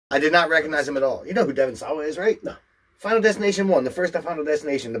I did not recognize him at all. You know who Devon Sawa is, right? No. Final Destination 1, the first Final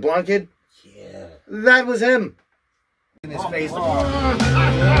Destination. The blonde kid? Yeah. That was him. In his face.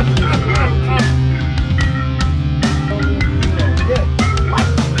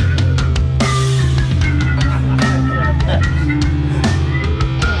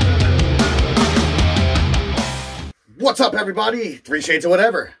 What's up, everybody? 3 Shades of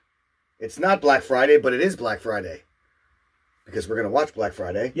Whatever. It's not Black Friday, but it is Black Friday. Because we're going to watch Black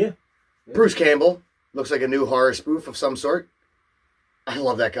Friday. Yeah. Bruce Campbell. Looks like a new horror spoof of some sort. I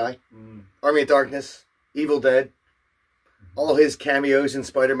love that guy. Army of Darkness. Evil Dead. All his cameos in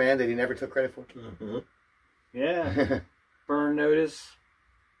Spider-Man that he never took credit for. Yeah. Burn Notice.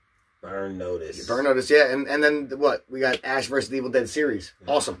 Burn Notice. Burn Notice, yeah. And then what? We got Ash vs. Evil Dead series.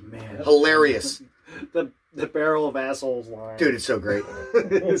 Awesome. Man. Hilarious. The Barrel of Assholes line. Dude, it's so great.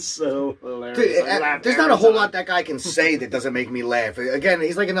 It's so hilarious. Dude, there's not a whole lot that guy can say that doesn't make me laugh. Again,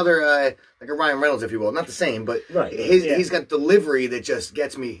 he's like another, like a Ryan Reynolds, if you will. Not the same, but Right. he's got delivery that just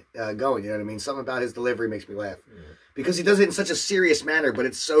gets me going. You know what I mean? Something about his delivery makes me laugh. Because he does it in such a serious manner, but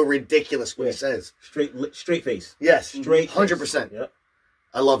it's so ridiculous what he says. Straight face. Yes. Straight 100%. Yep.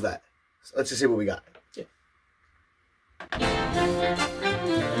 I love that. So let's just see what we got. Yeah.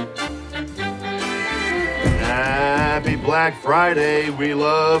 Happy Black Friday, we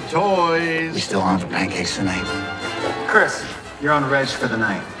love toys. We still on for pancakes tonight. Chris, you're on reg for the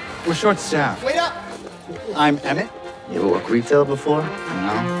night. We're short-staffed. Wait up! I'm Emmett. You ever worked retail before? No.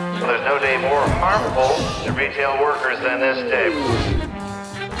 Well, there's no day more harmful to retail workers than this table.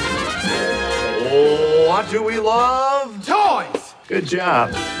 Oh, what do we love? Toys! Good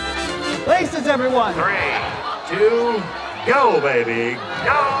job. Laces, everyone! 3, 2, go, baby.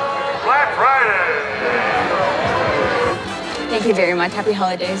 Go! Black Friday! Thank you very much. Happy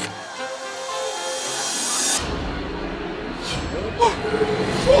holidays.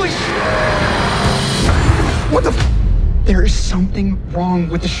 Holy shit! What the f? There is something wrong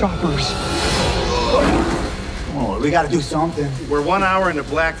with the shoppers. Oh, we gotta do something. We're 1 hour into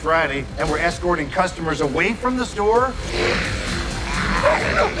Black Friday, and we're escorting customers away from the store?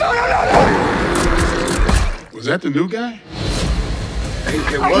 Was that the new guy?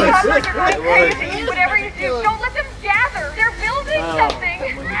 It Oh, was. sounds like you're going crazy. Whatever you do, don't let them gather. They're building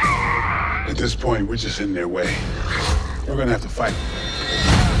something. At this point, we're just in their way. We're gonna have to fight.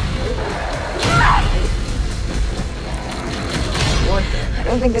 I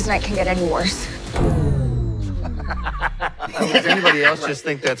don't think this night can get any worse. Does anybody else just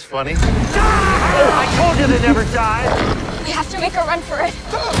think that's funny? I told you they never die! We have to make a run for it.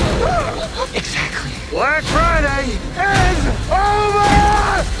 Exactly. Black Friday is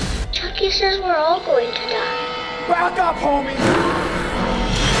over! Chucky says we're all going to die. Back up, homie.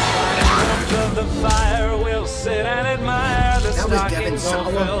 Of the fire, we'll sit and admire the That was Devon stockings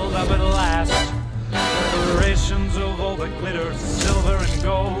all Sawa. filled up at last. Decorations of all that glitters, silver and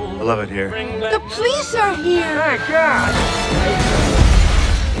gold. I love it here. Bring The back police are here. Thank God!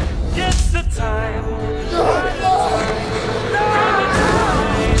 it's the time.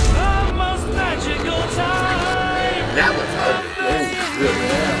 The most magical time. That was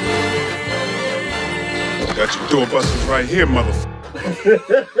Got your doorbusters right here, motherfucker.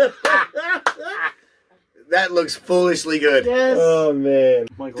 That looks foolishly good. Yes. Oh, man.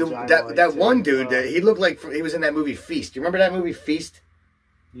 Michael Dude, Jai that too. one dude, he looked like he was in that movie Feast. Do you remember that movie Feast?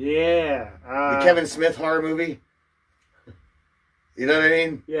 Yeah. The Kevin Smith horror movie? You know what I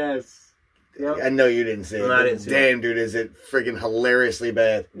mean? Yes. Yep. I know you didn't see it. No, I but didn't see damn, dude, is it friggin' hilariously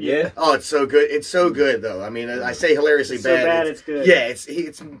bad. Yeah. Oh, it's so good. It's so good, though. I mean, I say hilariously It's so bad. bad, it's good. Yeah,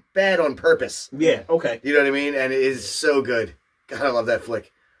 it's bad on purpose. Yeah, okay. You know what I mean? And it is so good. God, I love that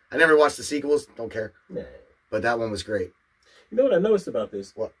flick. I never watched the sequels. Don't care. Nah. But that one was great. You know what I noticed about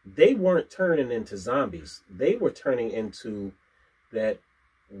this? What? They weren't turning into zombies. They were turning into that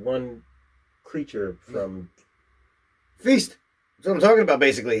one creature from Feast. That's what I'm talking about,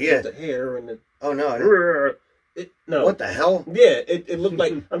 basically. Yeah. the hair and the... Oh, no. I didn't. No. What the hell? Yeah, it looked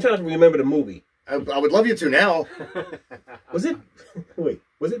like... I'm trying to remember the movie. I would love you to now. Was it... Wait,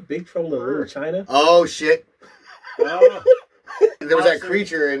 was it Big Trouble in Little China? Oh, shit. Oh, There was that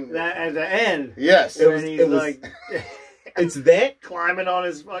creature and... that at the end. Yes. When he's like It's that climbing on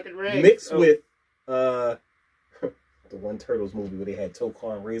his fucking ring. mixed with the one Turtles movie where they had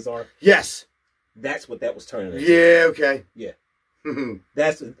Tokar and Razor. Yes. That's what that was turning into. Yeah, okay. Yeah.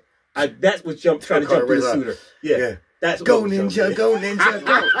 That's what trying to jump through the suitor. Yeah. That's what Go was ninja, jumping. go ninja,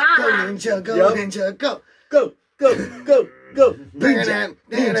 go. Go ninja, go Yup. ninja, go. Go, go, go, go. Ninja,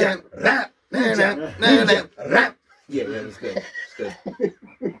 ninja, rap, ninja, ninja, rap. Yeah, it was good. It's good.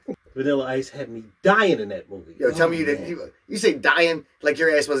 Vanilla Ice had me dying in that movie. Yo, tell me you say dying like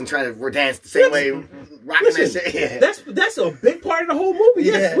your ass wasn't trying to dance the same way, rocking that shit. Yeah. That's a big part of the whole movie.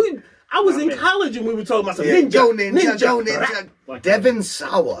 Yes, I was in college and we were talking about some ninja. Go ninja. Devin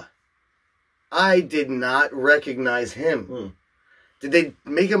Sawa. I did not recognize him. Did they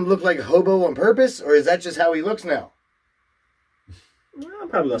make him look like a hobo on purpose, or is that just how he looks now? I'm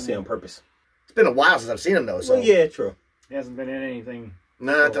probably gonna say on purpose. It's been a while since I've seen him though. So well, yeah, true. He hasn't been in anything.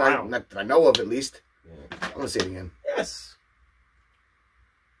 Not that I know of, at least. Yeah. I'm gonna see it again. Yes.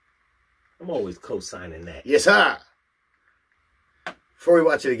 I'm always co-signing that. Yes, sir. Before we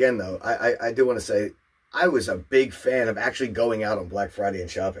watch it again, though, I do want to say I was a big fan of actually going out on Black Friday and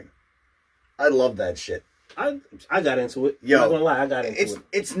shopping. I love that shit. I got into it. Yo, I'm not gonna lie, I got into it.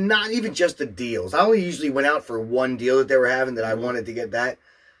 It's not even just the deals. I only usually went out for one deal that they were having that I wanted to get that.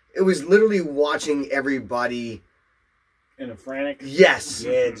 It was literally watching everybody in a frantic. Yes.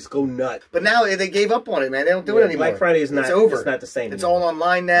 Yeah, just go nuts. But now they gave up on it, man. They don't do it anymore. Black Friday is not. It's over. It's not the same. It's all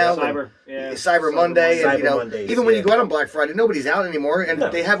online now. Cyber Monday, and Mondays, even when you go out on Black Friday, nobody's out anymore, and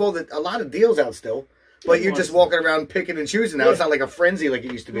they have a lot of deals out still. But you're just walking around picking and choosing now. It's not like a frenzy like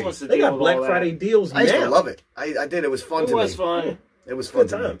it used to be. They got Black Friday deals now. I used to love it. I did. It was fun to me. It was fun. It was fun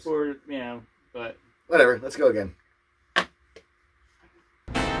to me. But whatever. Let's go again.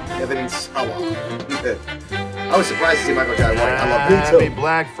 Evidence. I was surprised to see Michael Jai White. I love him too. Happy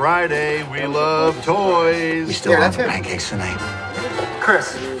Black Friday. We love toys. We still have pancakes tonight.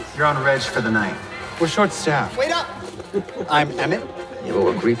 Chris, you're on Reg for the night. We're short-staffed. Wait up! I'm Emmett. You ever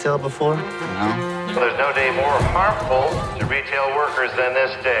worked retail before? No? Well, there's no day more harmful to retail workers than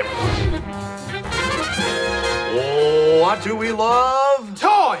this day. What do we love?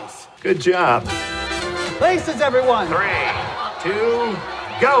 Toys! Good job. Laces, everyone! 3, 2,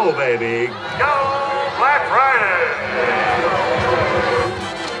 go, baby. go! Black Friday!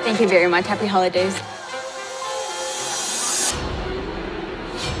 Thank you very much. Happy holidays.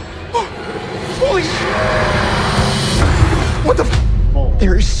 Holy What the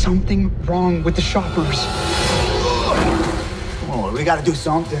There is something wrong with the shoppers. Oh, we gotta do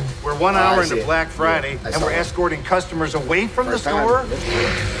something. We're 1 hour into Black Friday, and we're escorting customers away from the store.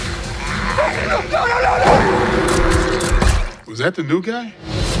 No! Was that the new guy?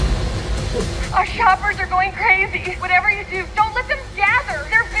 Our shoppers are going crazy. Whatever you do, don't let them gather.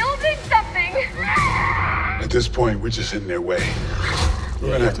 They're building something. At this point, we're just in their way.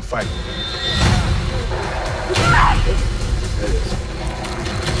 We're gonna have to fight.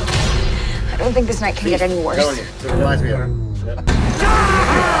 I don't think this night can get any worse. It reminds me of her.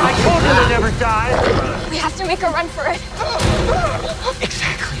 I told you to never die. We have to make a run for it.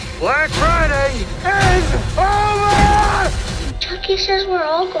 Exactly. Black Friday is over! Chucky says we're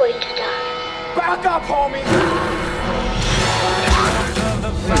all going to die. Back up, homie!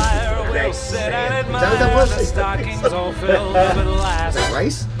 Is that what that was? Is that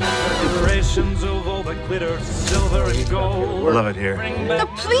rice? Decorations of all the glitter, silver and gold. Love it here. The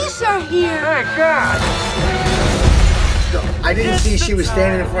police are here. Thank God. I didn't see she was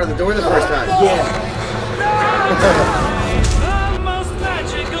standing in front of the door the first time. Yeah. The most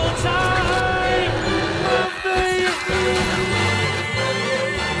magical time of the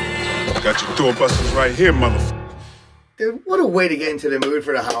year. Got your doorbusters right here, motherfucker. Dude, what a way to get into the mood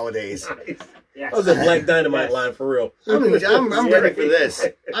for the holidays. That was a Black Dynamite line for real. I'm ready for this.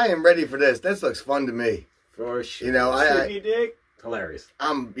 I am ready for this. This looks fun to me. For sure. You know, Hilarious.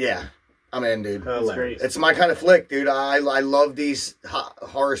 I'm in, dude. Hilarious. It's my kind of flick, dude. I love these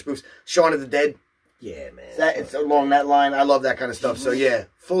horror spoofs. Shaun of the Dead. Yeah, man. It's along that line. I love that kind of stuff. So yeah,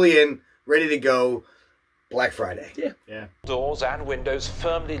 fully in, ready to go. Black Friday. Yeah. Doors and windows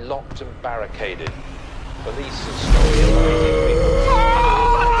firmly locked and barricaded. Police and slowly awaiting.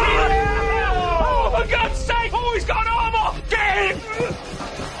 Oh, for God's sake! Oh, he's got armor! Get him!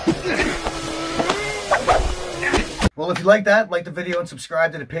 Well, if you like that, like the video and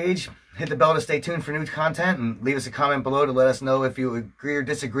subscribe to the page. Hit the bell to stay tuned for new content, and leave us a comment below to let us know if you agree or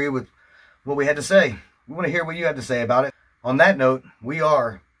disagree with what we had to say. We want to hear what you have to say about it. On that note, we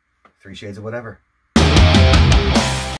are 3 Shades of Whatever.